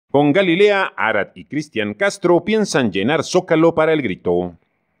Con Galilea, Arath y Cristian Castro piensan llenar Zócalo para el Grito.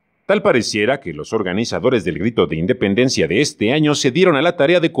 Tal pareciera que los organizadores del Grito de Independencia de este año se dieron a la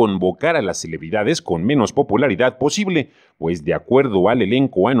tarea de convocar a las celebridades con menos popularidad posible, pues de acuerdo al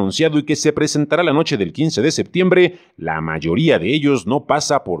elenco anunciado y que se presentará la noche del 15 de septiembre, la mayoría de ellos no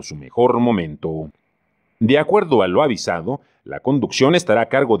pasa por su mejor momento. De acuerdo a lo avisado, la conducción estará a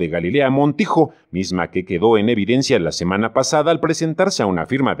cargo de Galilea Montijo, misma que quedó en evidencia la semana pasada al presentarse a una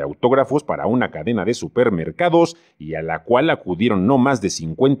firma de autógrafos para una cadena de supermercados y a la cual acudieron no más de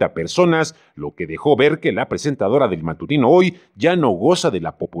 50 personas, lo que dejó ver que la presentadora del matutino hoy ya no goza de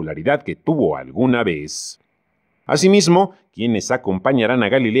la popularidad que tuvo alguna vez. Asimismo, quienes acompañarán a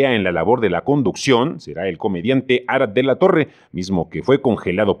Galilea en la labor de la conducción será el comediante Arath de la Torre, mismo que fue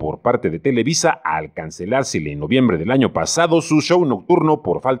congelado por parte de Televisa al cancelársele en noviembre del año pasado su show nocturno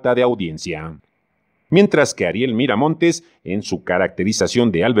por falta de audiencia. Mientras que Ariel Miramontes, en su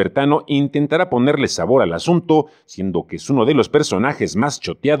caracterización de Albertano, intentará ponerle sabor al asunto, siendo que es uno de los personajes más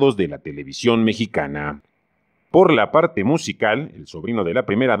choteados de la televisión mexicana. Por la parte musical, el sobrino de la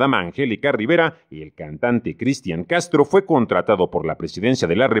primera dama Angélica Rivera y el cantante Cristian Castro fue contratado por la Presidencia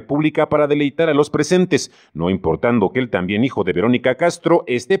de la República para deleitar a los presentes, no importando que el también hijo de Verónica Castro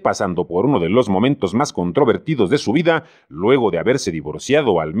esté pasando por uno de los momentos más controvertidos de su vida, luego de haberse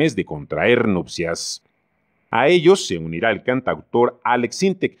divorciado al mes de contraer nupcias. A ellos se unirá el cantautor Alex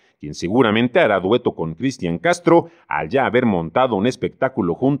Sintek, quien seguramente hará dueto con Cristian Castro al ya haber montado un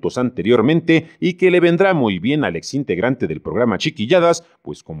espectáculo juntos anteriormente y que le vendrá muy bien al exintegrante del programa Chiquilladas,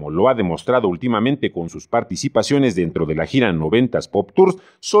 pues como lo ha demostrado últimamente con sus participaciones dentro de la gira 90s Pop Tours,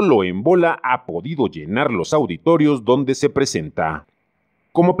 solo en bola ha podido llenar los auditorios donde se presenta.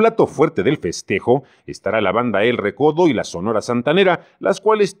 Como plato fuerte del festejo estará la banda El Recodo y la Sonora Santanera, las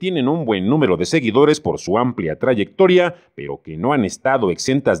cuales tienen un buen número de seguidores por su amplia trayectoria, pero que no han estado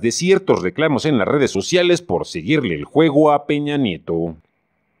exentas de ciertos reclamos en las redes sociales por seguirle el juego a Peña Nieto.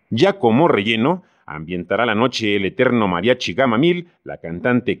 Ya como relleno, ambientará la noche el eterno mariachi Gama 1000, la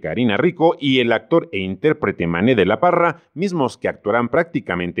cantante Karina Rico y el actor e intérprete Mané de la Parra, mismos que actuarán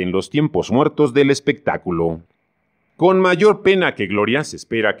prácticamente en los tiempos muertos del espectáculo. Con mayor pena que gloria, se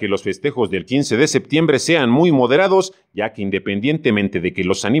espera que los festejos del 15 de septiembre sean muy moderados, ya que independientemente de que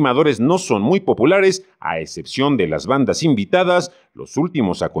los animadores no son muy populares, a excepción de las bandas invitadas, los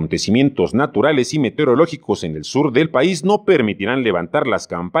últimos acontecimientos naturales y meteorológicos en el sur del país no permitirán levantar las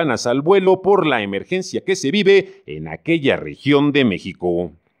campanas al vuelo por la emergencia que se vive en aquella región de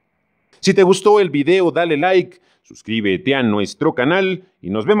México. Si te gustó el video, dale like, suscríbete a nuestro canal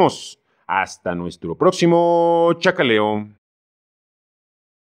y nos vemos. Hasta nuestro próximo chacaleo.